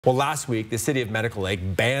Well, last week, the city of Medical Lake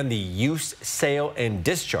banned the use, sale, and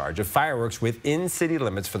discharge of fireworks within city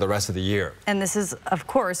limits for the rest of the year. And this is, of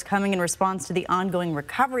course, coming in response to the ongoing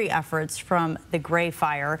recovery efforts from the Gray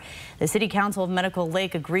Fire. The City Council of Medical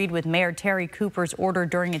Lake agreed with Mayor Terry Cooper's order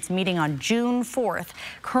during its meeting on June 4th.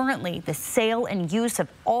 Currently, the sale and use of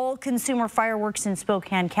all consumer fireworks in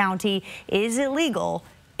Spokane County is illegal.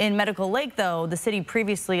 In Medical Lake, though, the city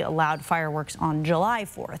previously allowed fireworks on July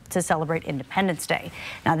 4th to celebrate Independence Day.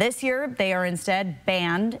 Now, this year, they are instead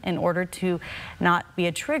banned in order to not be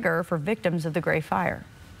a trigger for victims of the Gray Fire.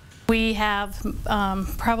 We have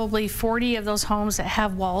probably 40 of those homes that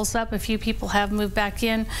have walls up. A few people have moved back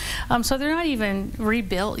in, so they're not even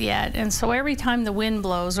rebuilt yet. And so every time the wind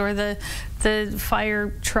blows or the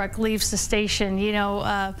fire truck leaves the station,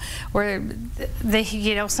 where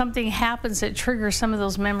something happens that triggers some of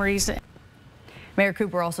those memories. Mayor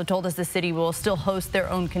Cooper also told us the city will still host their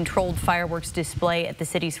own controlled fireworks display at the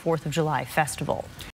city's 4th of July festival.